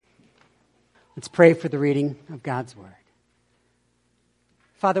Let's pray for the reading of God's Word.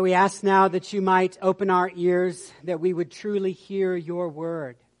 Father, we ask now that you might open our ears, that we would truly hear your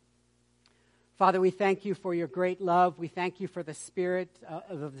word. Father, we thank you for your great love. We thank you for the spirit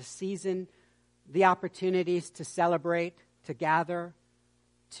of the season, the opportunities to celebrate, to gather,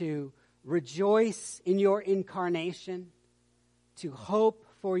 to rejoice in your incarnation, to hope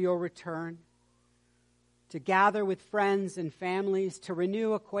for your return, to gather with friends and families, to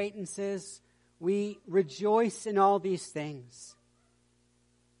renew acquaintances. We rejoice in all these things.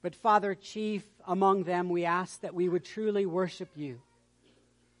 But Father, chief among them, we ask that we would truly worship you,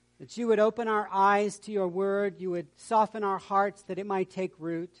 that you would open our eyes to your word, you would soften our hearts that it might take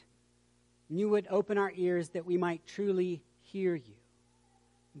root, and you would open our ears that we might truly hear you.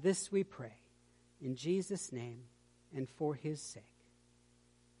 This we pray in Jesus' name and for his sake.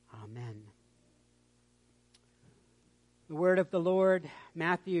 Amen. The word of the Lord,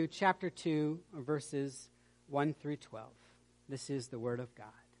 Matthew chapter 2, verses 1 through 12. This is the word of God.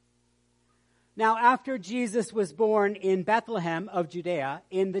 Now after Jesus was born in Bethlehem of Judea,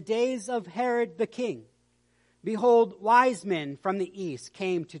 in the days of Herod the king, behold, wise men from the east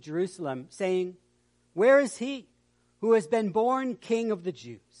came to Jerusalem, saying, "Where is he who has been born King of the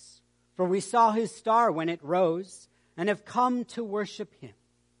Jews? For we saw his star when it rose, and have come to worship him."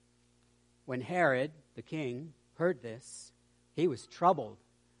 When Herod the king heard this, he was troubled,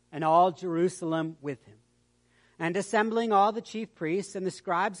 and all Jerusalem with him. And assembling all the chief priests and the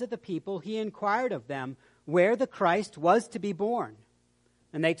scribes of the people, he inquired of them where the Christ was to be born.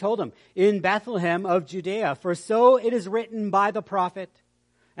 And they told him, "In Bethlehem of Judea, for so it is written by the prophet,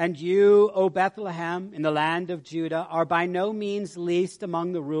 and you, O Bethlehem, in the land of Judah, are by no means least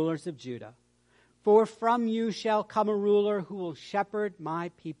among the rulers of Judah. For from you shall come a ruler who will shepherd my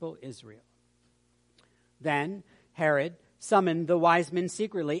people Israel." Then Herod summoned the wise men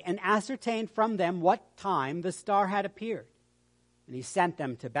secretly and ascertained from them what time the star had appeared. And he sent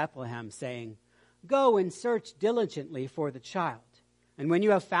them to Bethlehem, saying, "Go and search diligently for the child. And when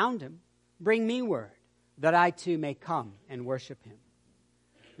you have found him, bring me word, that I too may come and worship him."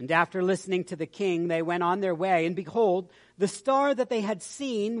 And after listening to the king, they went on their way. And behold, the star that they had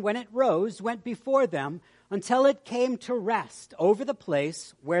seen when it rose went before them until it came to rest over the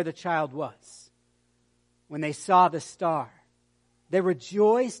place where the child was. When they saw the star, they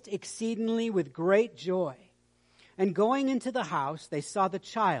rejoiced exceedingly with great joy. And going into the house, they saw the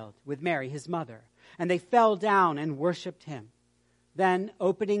child with Mary, his mother, and they fell down and worshipped him. Then,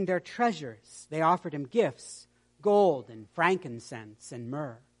 opening their treasures, they offered him gifts, gold and frankincense and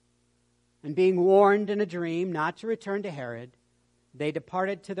myrrh. And being warned in a dream not to return to Herod, they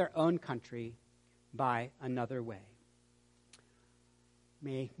departed to their own country by another way.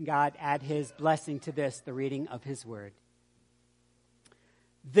 May God add his blessing to this, the reading of his word.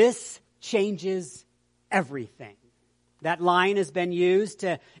 This changes everything. That line has been used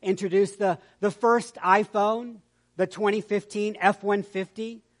to introduce the first iPhone, the 2015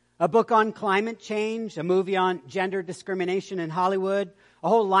 F-150, a book on climate change, a movie on gender discrimination in Hollywood, a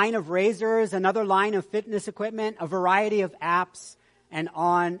whole line of razors, another line of fitness equipment, a variety of apps, and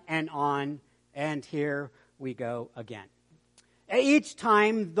on, and here we go again. Each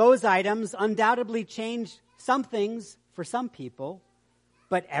time, those items undoubtedly change some things for some people,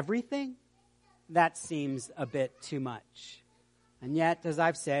 but everything? That seems a bit too much. And yet, as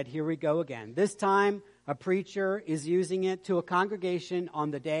I've said, here we go again. This time, a preacher is using it to a congregation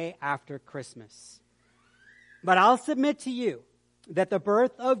on the day after Christmas. But I'll submit to you that the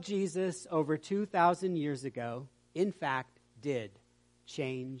birth of Jesus over 2,000 years ago, in fact, did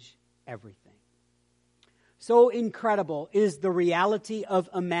change everything. So incredible is the reality of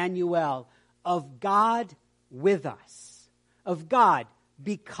Emmanuel, of God with us, of God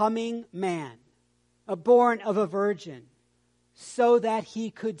becoming man, born of a virgin, so that he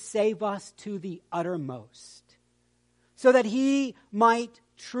could save us to the uttermost, so that he might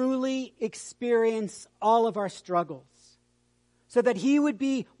truly experience all of our struggles, so that he would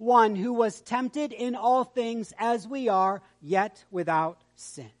be one who was tempted in all things as we are, yet without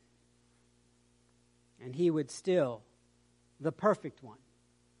sin. And he would still, the perfect one,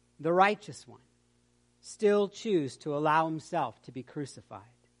 the righteous one, still choose to allow himself to be crucified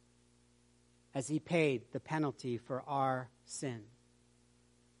as he paid the penalty for our sin.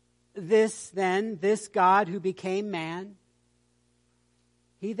 This God who became man,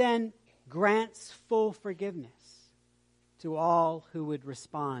 he then grants full forgiveness to all who would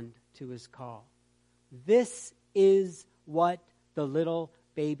respond to his call. This is what the little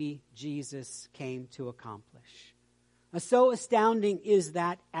baby Jesus came to accomplish. So astounding is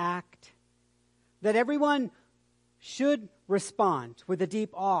that act that everyone should respond with a deep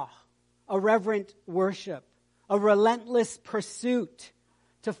awe a reverent worship, a relentless pursuit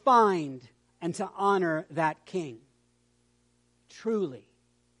to find and to honor that King. Truly,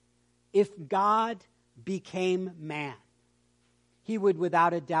 if God became man, he would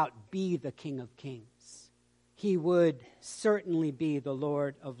without a doubt be the King of Kings. He would certainly be the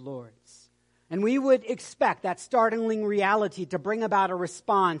Lord of Lords. And we would expect that startling reality to bring about a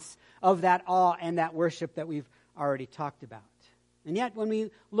response of that awe and that worship that we've already talked about. And yet, when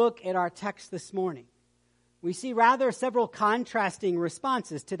we look at our text this morning, we see rather several contrasting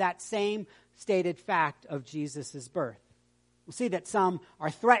responses to that same stated fact of Jesus' birth. We'll see that some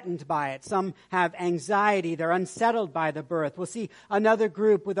are threatened by it. Some have anxiety. They're unsettled by the birth. We'll see another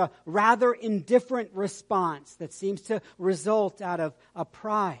group with a rather indifferent response that seems to result out of a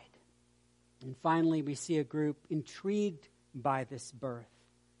pride. And finally, we see a group intrigued by this birth.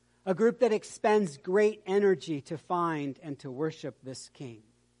 A group that expends great energy to find and to worship this King.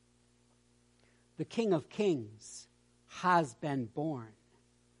 The King of Kings has been born,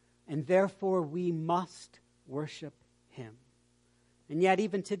 and therefore we must worship him. And yet,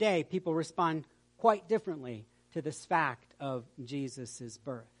 even today, people respond quite differently to this fact of Jesus'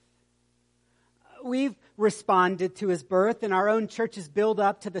 birth. We've responded to his birth in our own church's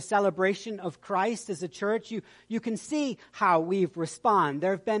build-up to the celebration of Christ as a church. You can see how we've responded.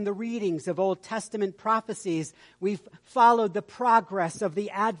 There have been the readings of Old Testament prophecies. We've followed the progress of the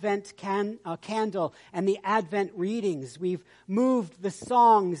Advent candle and the Advent readings. We've moved the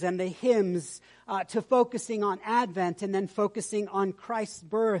songs and the hymns to focusing on Advent and then focusing on Christ's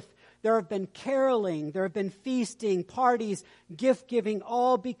birth. There have been caroling, there have been feasting, parties, gift-giving,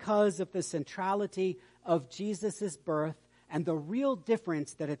 all because of the centrality of Jesus' birth and the real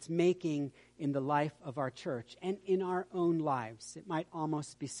difference that it's making in the life of our church and in our own lives. It might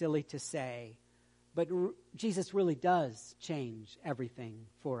almost be silly to say, but Jesus really does change everything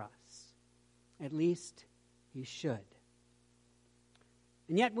for us. At least he should.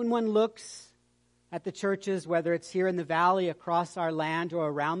 And yet when one looks at the churches, whether it's here in the valley, across our land, or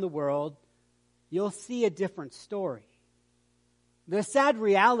around the world, you'll see a different story. The sad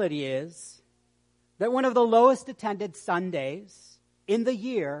reality is that one of the lowest attended Sundays in the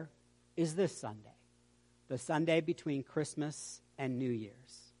year is this Sunday, the Sunday between Christmas and New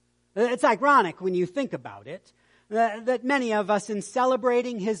Year's. It's ironic when you think about it, that many of us in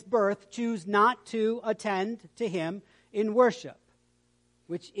celebrating his birth choose not to attend to him in worship,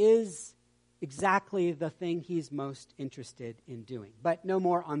 which is exactly the thing he's most interested in doing. But no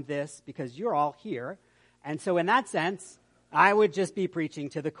more on this because you're all here. And so in that sense, I would just be preaching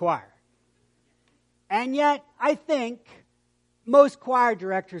to the choir. And yet, I think most choir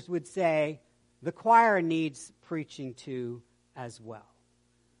directors would say the choir needs preaching to as well.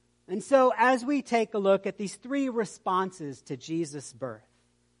 And so as we take a look at these three responses to Jesus' birth,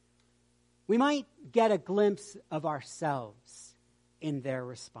 we might get a glimpse of ourselves in their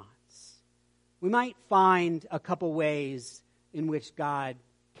response. We might find a couple ways in which God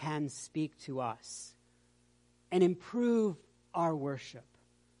can speak to us and improve our worship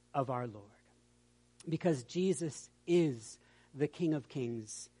of our Lord. Because Jesus is the King of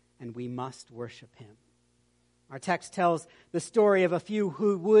Kings, and we must worship him. Our text tells the story of a few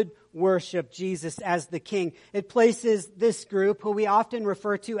who would worship Jesus as the King. It places this group, who we often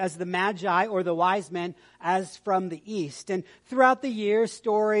refer to as the Magi or the wise men, as from the East. And throughout the years,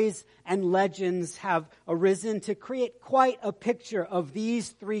 stories and legends have arisen to create quite a picture of these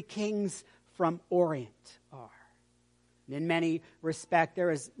three kings from Orient. In many respects,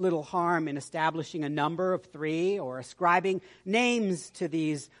 there is little harm in establishing a number of three or ascribing names to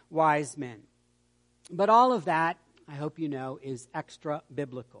these wise men. But all of that, I hope you know, is extra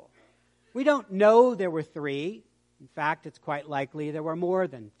biblical. We don't know there were three. In fact, it's quite likely there were more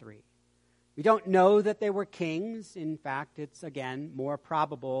than three. We don't know that they were kings. In fact, it's, again, more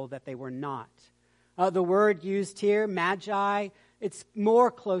probable that they were not. The word used here, magi, it's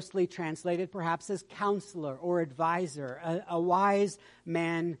more closely translated perhaps as counselor or advisor, a wise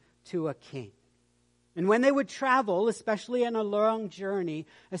man to a king. And when they would travel, especially on a long journey,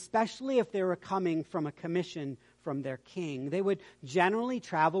 especially if they were coming from a commission from their king, they would generally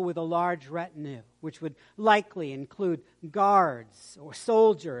travel with a large retinue, which would likely include guards or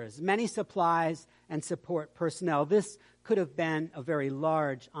soldiers, many supplies and support personnel. This could have been a very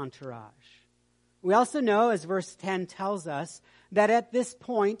large entourage. We also know, as verse 10 tells us, that at this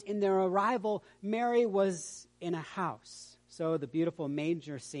point in their arrival, Mary was in a house. So the beautiful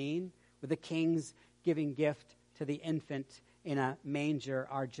manger scene with the kings giving gift to the infant in a manger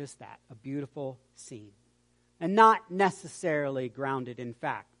are just that, a beautiful scene. And not necessarily grounded in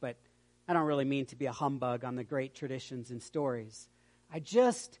fact, but I don't really mean to be a humbug on the great traditions and stories. I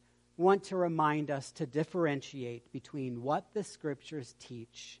just want to remind us to differentiate between what the Scriptures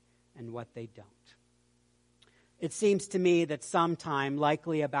teach and what they don't. It seems to me that sometime,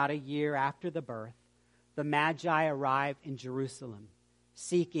 likely about a year after the birth, the Magi arrive in Jerusalem,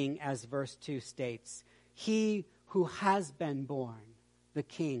 seeking, as verse 2 states, he who has been born, the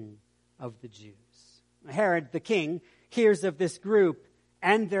King of the Jews. Herod the king hears of this group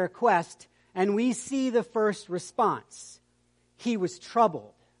and their quest, and we see the first response. He was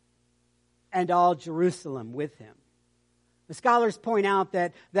troubled, and all Jerusalem with him. The scholars point out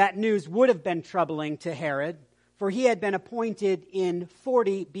that that news would have been troubling to Herod, for he had been appointed in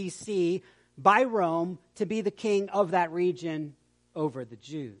 40 BC by Rome to be the king of that region over the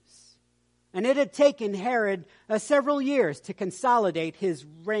Jews. And it had taken Herod several years to consolidate his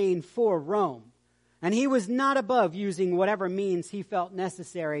reign for Rome. And he was not above using whatever means he felt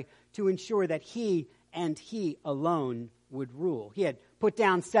necessary to ensure that he and he alone would rule. He had put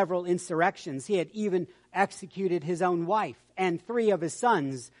down several insurrections. He had even executed his own wife and 3 of his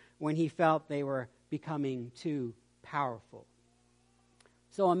sons when he felt they were becoming too powerful.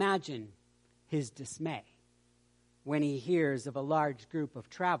 So imagine his dismay when he hears of a large group of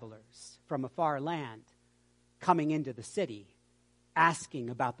travelers from a far land coming into the city asking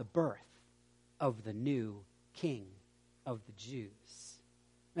about the birth of the new king of the Jews.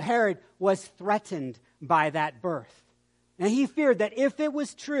 Herod was threatened by that birth. And he feared that if it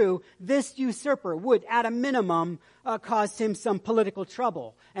was true, this usurper would, at a minimum, cause him some political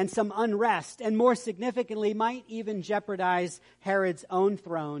trouble and some unrest, and more significantly, might even jeopardize Herod's own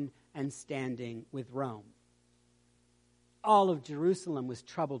throne and standing with Rome. All of Jerusalem was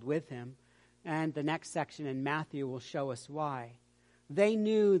troubled with him, and the next section in Matthew will show us why. They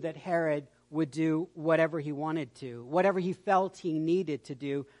knew that Herod would do whatever he wanted to, whatever he felt he needed to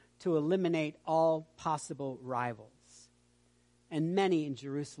do to eliminate all possible rivals. And many in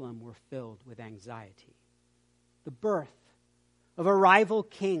Jerusalem were filled with anxiety. The birth of a rival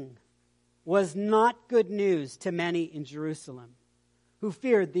king was not good news to many in Jerusalem who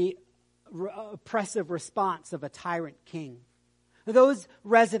feared the oppressive response of a tyrant king. Those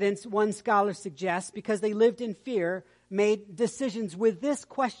residents, one scholar suggests, because they lived in fear, made decisions with this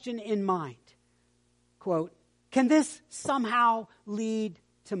question in mind. Quote, can this somehow lead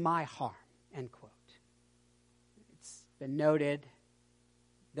to my harm? End quote. It's been noted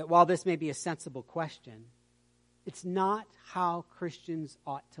that while this may be a sensible question, it's not how Christians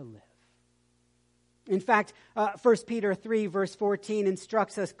ought to live. In fact, 1 Peter 3, verse 14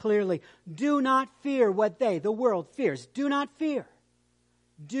 instructs us clearly, do not fear what the world fears. Do not fear.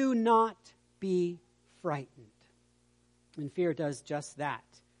 Do not be frightened. And fear does just that.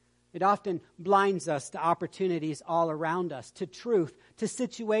 It often blinds us to opportunities all around us, to truth, to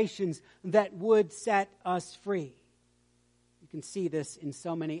situations that would set us free. You can see this in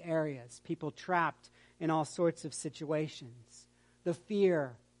so many areas. People trapped in all sorts of situations. The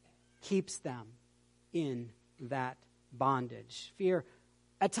fear keeps them in that bondage. Fear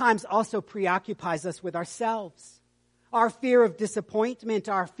at times also preoccupies us with ourselves. Our fear of disappointment,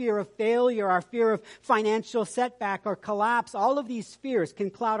 our fear of failure, our fear of financial setback or collapse, all of these fears can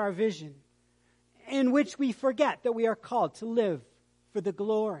cloud our vision, in which we forget that we are called to live for the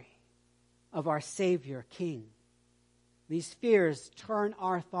glory of our Savior King. These fears turn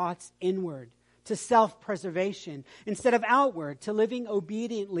our thoughts inward to self-preservation instead of outward to living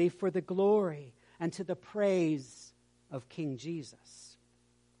obediently for the glory and to the praise of King Jesus.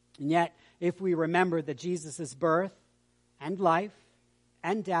 And yet, if we remember that Jesus' birth and life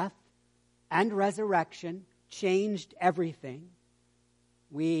and death and resurrection changed everything,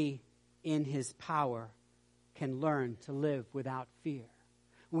 we, in his power, can learn to live without fear.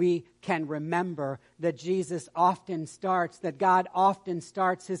 We can remember that God often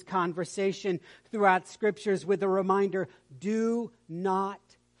starts his conversation throughout Scriptures with a reminder, do not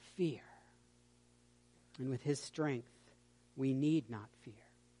fear. And with his strength, we need not fear.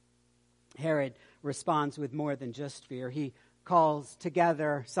 Herod responds with more than just fear. He calls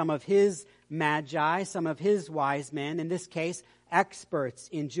together some of his magi, some of his wise men, in this case, experts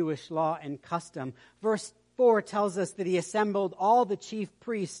in Jewish law and custom. Verse 4 tells us that he assembled all the chief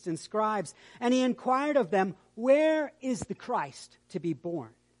priests and scribes, and he inquired of them, where is the Christ to be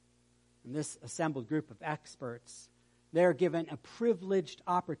born? And this assembled group of experts, they're given a privileged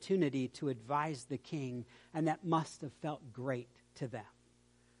opportunity to advise the king, and that must have felt great to them.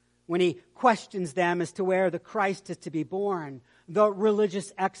 When he questions them as to where the Christ is to be born, the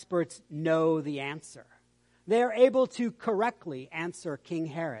religious experts know the answer. They're able to correctly answer King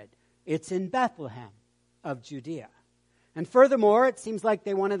Herod. It's in Bethlehem of Judea. And furthermore, it seems like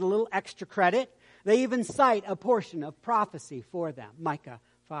they wanted a little extra credit. They even cite a portion of prophecy for them, Micah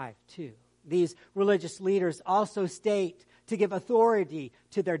 5:2. These religious leaders also state to give authority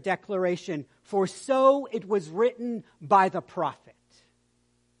to their declaration, for so it was written by the prophet.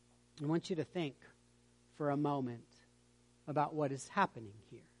 I want you to think for a moment about what is happening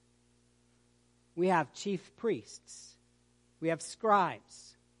here. We have chief priests, we have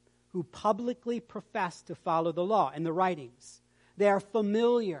scribes who publicly profess to follow the law and the writings. They are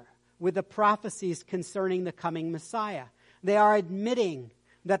familiar with the prophecies concerning the coming Messiah. They are admitting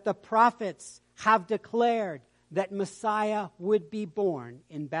that the prophets have declared that Messiah would be born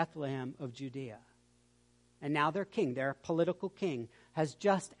in Bethlehem of Judea. And now their king, their political king, has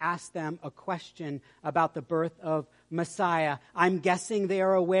just asked them a question about the birth of Messiah. I'm guessing they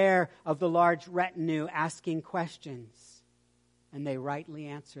are aware of the large retinue asking questions. And they rightly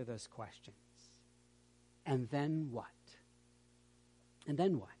answer those questions. And then what? And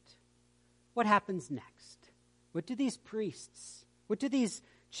then what? What happens next? What do these priests, what do these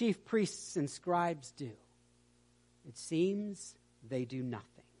chief priests and scribes do? It seems they do nothing.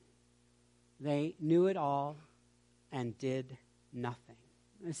 They knew it all and did nothing.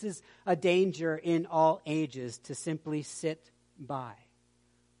 This is a danger in all ages, to simply sit by.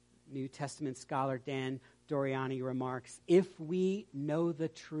 New Testament scholar Dan Doriani remarks, if we know the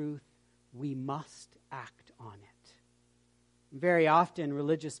truth, we must act on it. Very often,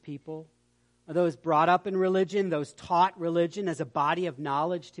 religious people, those brought up in religion, those taught religion as a body of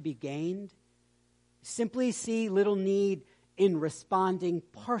knowledge to be gained, simply see little need in responding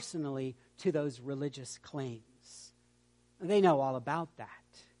personally to those religious claims. They know all about that.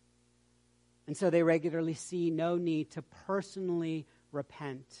 And so they regularly see no need to personally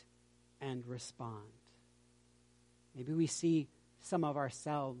repent and respond. Maybe we see some of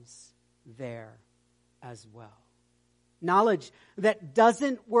ourselves there as well. Knowledge that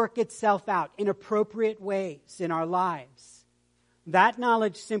doesn't work itself out in appropriate ways in our lives, that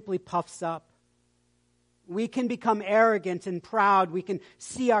knowledge simply puffs up. We can become arrogant and proud. We can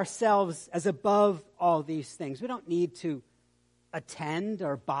see ourselves as above all these things. We don't need to attend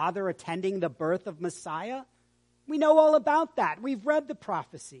or bother attending the birth of Messiah. We know all about that. We've read the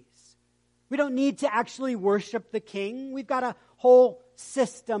prophecies. We don't need to actually worship the King. We've got a whole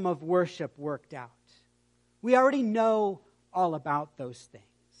system of worship worked out. We already know all about those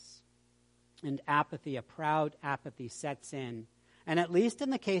things. And apathy, a proud apathy, sets in. And at least in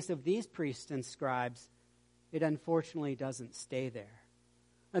the case of these priests and scribes, it unfortunately doesn't stay there.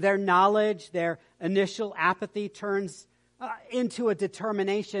 Their knowledge, their initial apathy turns into a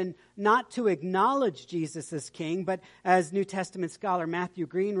determination not to acknowledge Jesus as king, but as New Testament scholar Matthew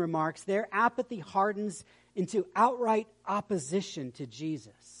Green remarks, their apathy hardens into outright opposition to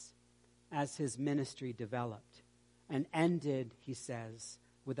Jesus as his ministry developed and ended, he says,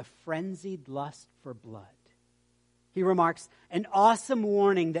 with a frenzied lust for blood. He remarks, an awesome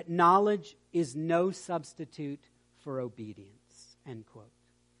warning that knowledge is no substitute for obedience, end quote.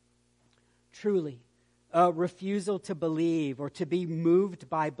 Truly, a refusal to believe or to be moved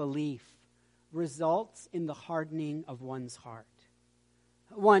by belief results in the hardening of one's heart.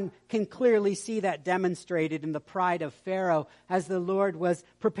 One can clearly see that demonstrated in the pride of Pharaoh as the Lord was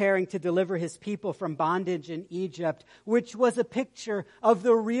preparing to deliver his people from bondage in Egypt, which was a picture of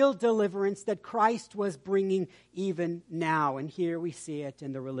the real deliverance that Christ was bringing even now. And here we see it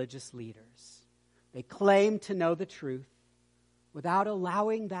in the religious leaders. They claim to know the truth without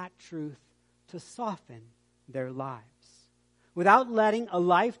allowing that truth to soften their lives, without letting a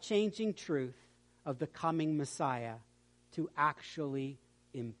life-changing truth of the coming Messiah to actually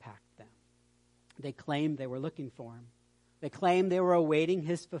impact them. They claimed they were looking for him. They claimed they were awaiting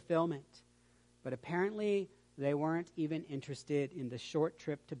his fulfillment. But apparently they weren't even interested in the short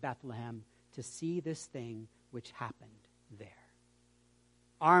trip to Bethlehem to see this thing which happened there.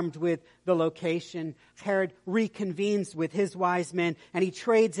 Armed with the location, Herod reconvenes with his wise men and he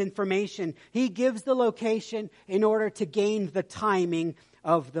trades information. He gives the location in order to gain the timing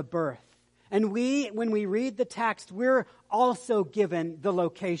of the birth. And when we read the text, we're also given the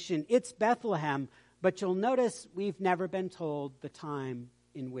location. It's Bethlehem, but you'll notice we've never been told the time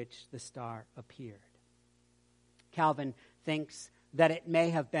in which the star appeared. Calvin thinks that it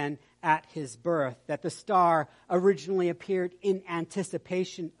may have been at his birth, that the star originally appeared in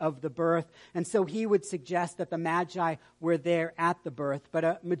anticipation of the birth, and so he would suggest that the Magi were there at the birth, but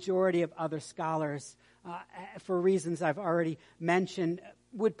a majority of other scholars, for reasons I've already mentioned,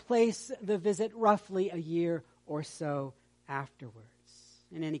 would place the visit roughly a year or so afterwards.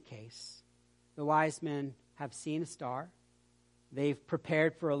 In any case, the wise men have seen a star, they've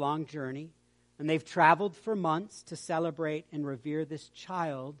prepared for a long journey, and they've traveled for months to celebrate and revere this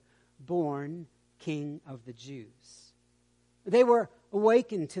child born King of the Jews. They were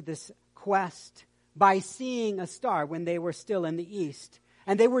awakened to this quest by seeing a star when they were still in the east,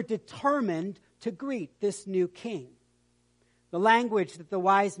 and they were determined to greet this new king. The language that the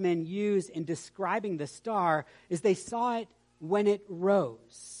wise men use in describing the star is they saw it when it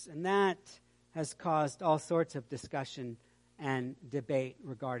rose, and that has caused all sorts of discussion and debate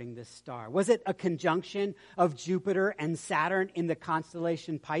regarding this star. Was it a conjunction of Jupiter and Saturn in the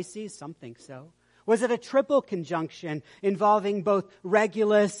constellation Pisces? Some think so. Was it a triple conjunction involving both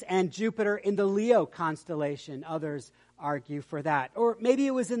Regulus and Jupiter in the Leo constellation? Others argue for that. Or maybe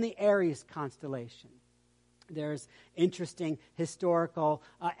it was in the Aries constellation. There's interesting historical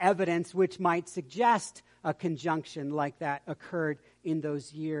evidence which might suggest a conjunction like that occurred in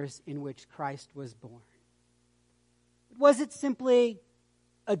those years in which Christ was born. Was it simply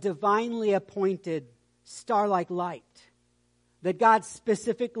a divinely appointed star-like light that God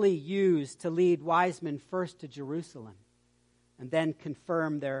specifically used to lead wise men first to Jerusalem and then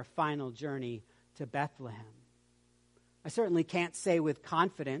confirm their final journey to Bethlehem? I certainly can't say with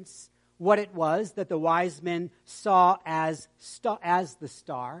confidence what it was that the wise men saw as the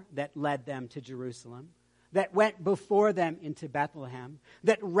star that led them to Jerusalem, that went before them into Bethlehem,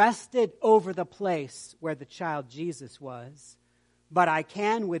 that rested over the place where the child Jesus was. But I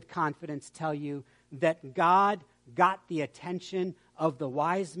can with confidence tell you that God got the attention of the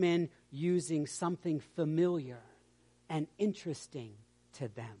wise men using something familiar and interesting to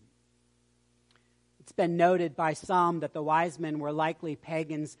them. It's been noted by some that the wise men were likely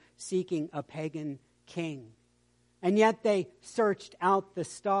pagans seeking a pagan king. And yet they searched out the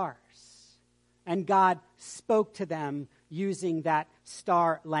stars. And God spoke to them using that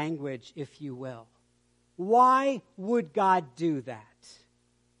star language, if you will. Why would God do that?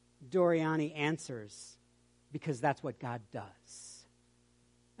 Doriani answers, because that's what God does.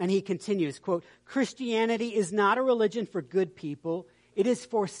 And he continues, quote, Christianity is not a religion for good people. It is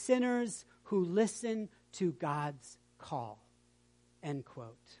for sinners who listen to God's call, end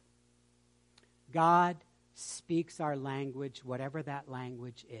quote. God speaks our language, whatever that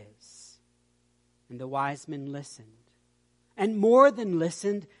language is. And the wise men listened. And more than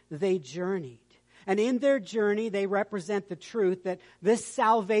listened, they journeyed. And in their journey, they represent the truth that this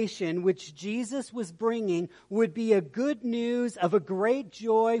salvation which Jesus was bringing would be a good news of a great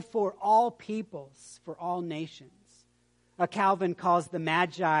joy for all peoples, for all nations. Calvin calls the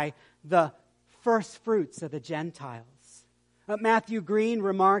Magi the first fruits of the Gentiles. Matthew Green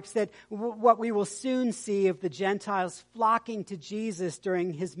remarks that what we will soon see of the Gentiles flocking to Jesus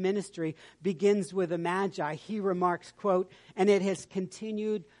during his ministry begins with the Magi. He remarks, quote, and it has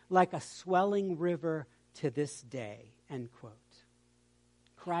continued like a swelling river to this day, end quote.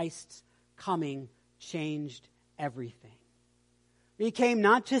 Christ's coming changed everything. He came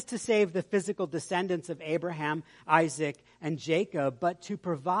not just to save the physical descendants of Abraham, Isaac, and Jacob, but to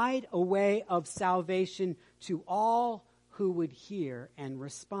provide a way of salvation to all who would hear and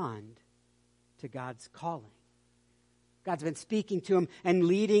respond to God's calling. God's been speaking to him and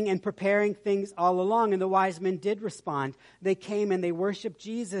leading and preparing things all along, and the wise men did respond. They came and they worshiped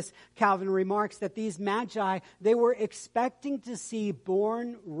Jesus. Calvin remarks that these Magi, they were expecting to see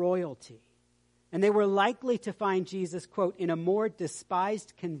born royalty. And they were likely to find Jesus, quote, in a more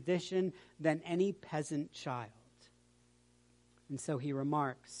despised condition than any peasant child. And so he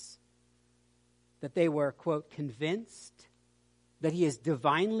remarks that they were, quote, convinced that he is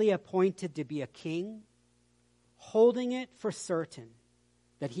divinely appointed to be a king, holding it for certain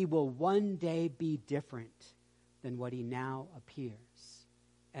that he will one day be different than what he now appears,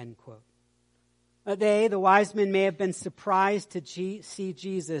 end quote. They, the wise men, may have been surprised to see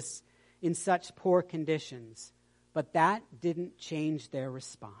Jesus in such poor conditions, but that didn't change their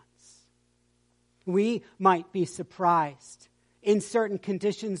response. We might be surprised in certain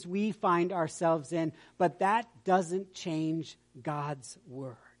conditions we find ourselves in, but that doesn't change God's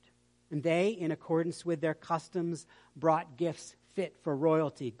word. And they, in accordance with their customs, brought gifts fit for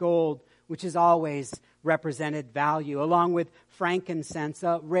royalty. Gold, which has always represented value, along with frankincense,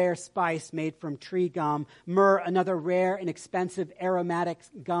 a rare spice made from tree gum, myrrh, another rare and expensive aromatic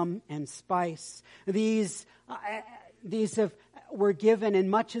gum and spice. These were given, and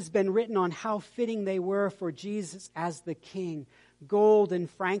much has been written on how fitting they were for Jesus as the King. Gold and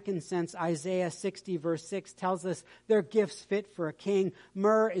frankincense, Isaiah 60 verse 6 tells us they're gifts fit for a king.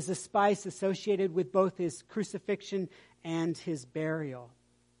 Myrrh is a spice associated with both his crucifixion and his burial.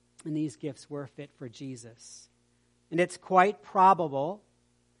 And these gifts were fit for Jesus. And it's quite probable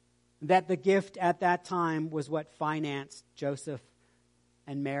that the gift at that time was what financed Joseph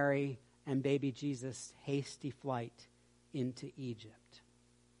and Mary and baby Jesus' hasty flight into Egypt.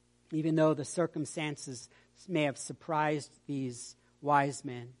 Even though the circumstances may have surprised these wise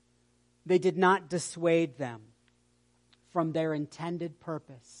men, they did not dissuade them from their intended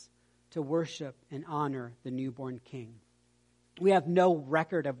purpose to worship and honor the newborn king. We have no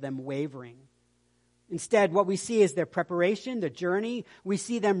record of them wavering. Instead, what we see is their preparation, the journey. We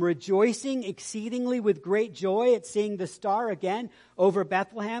see them rejoicing exceedingly with great joy at seeing the star again over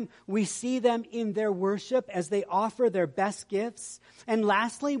Bethlehem. We see them in their worship as they offer their best gifts. And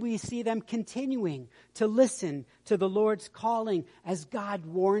lastly, we see them continuing to listen to the Lord's calling as God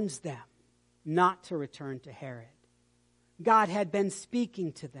warns them not to return to Herod. God had been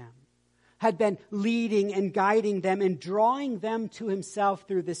speaking to them, had been leading and guiding them and drawing them to himself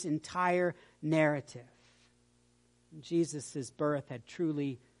through this entire narrative. Jesus' birth had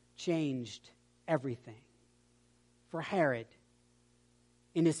truly changed everything. For Herod,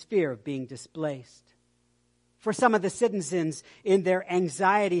 in his fear of being displaced. For some of the citizens in their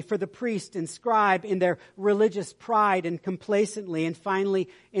anxiety. For the priest and scribe in their religious pride and complacently. And finally,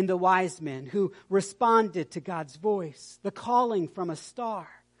 in the wise men who responded to God's voice, the calling from a star,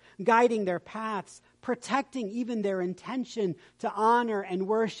 guiding their paths, protecting even their intention to honor and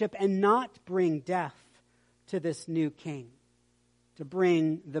worship and not bring death to this new king, to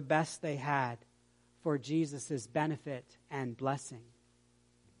bring the best they had for Jesus' benefit and blessing.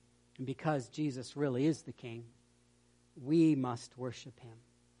 And because Jesus really is the king, we must worship him.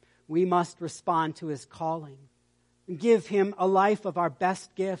 We must respond to his calling, give him a life of our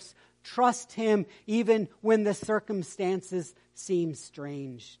best gifts, trust him even when the circumstances seem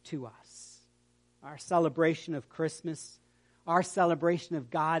strange to us. Our celebration of Christmas, our celebration of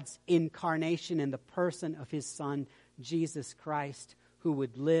God's incarnation in the person of his Son, Jesus Christ, who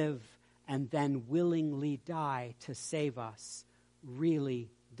would live and then willingly die to save us, really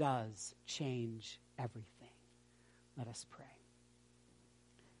does change everything. Let us pray.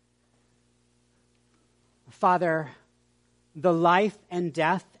 Father, the life and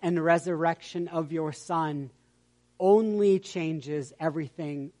death and resurrection of your Son only changes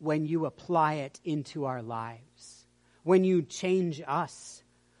everything when you apply it into our lives, when you change us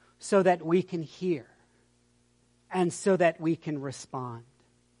so that we can hear and so that we can respond.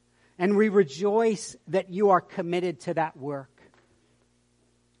 And we rejoice that you are committed to that work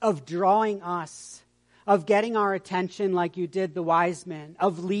of drawing us, of getting our attention like you did the wise men,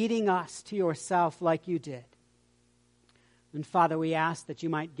 of leading us to yourself like you did. And Father, we ask that you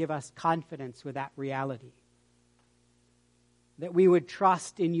might give us confidence with that reality, that we would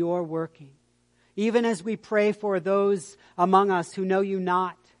trust in your working, even as we pray for those among us who know you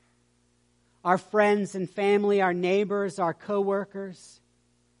not, our friends and family, our neighbors, our co-workers,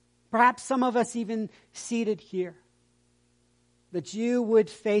 perhaps some of us even seated here, that you would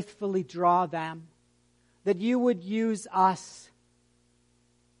faithfully draw them, that you would use us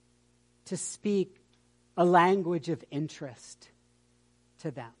to speak a language of interest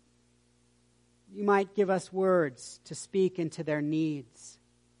to them. You might give us words to speak into their needs,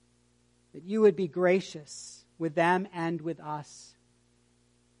 that you would be gracious with them and with us,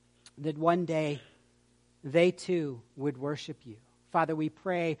 that one day they too would worship you. Father, we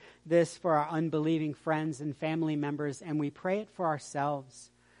pray this for our unbelieving friends and family members, and we pray it for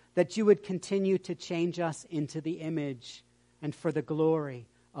ourselves, that you would continue to change us into the image and for the glory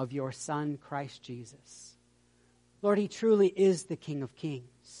of your Son, Christ Jesus. Lord, he truly is the King of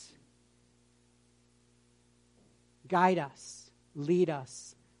Kings. Guide us, lead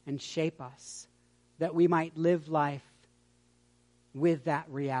us, and shape us, that we might live life with that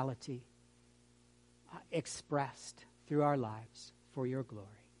reality expressed through our lives for your glory.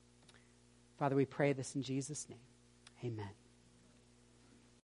 Father, we pray this in Jesus' name. Amen.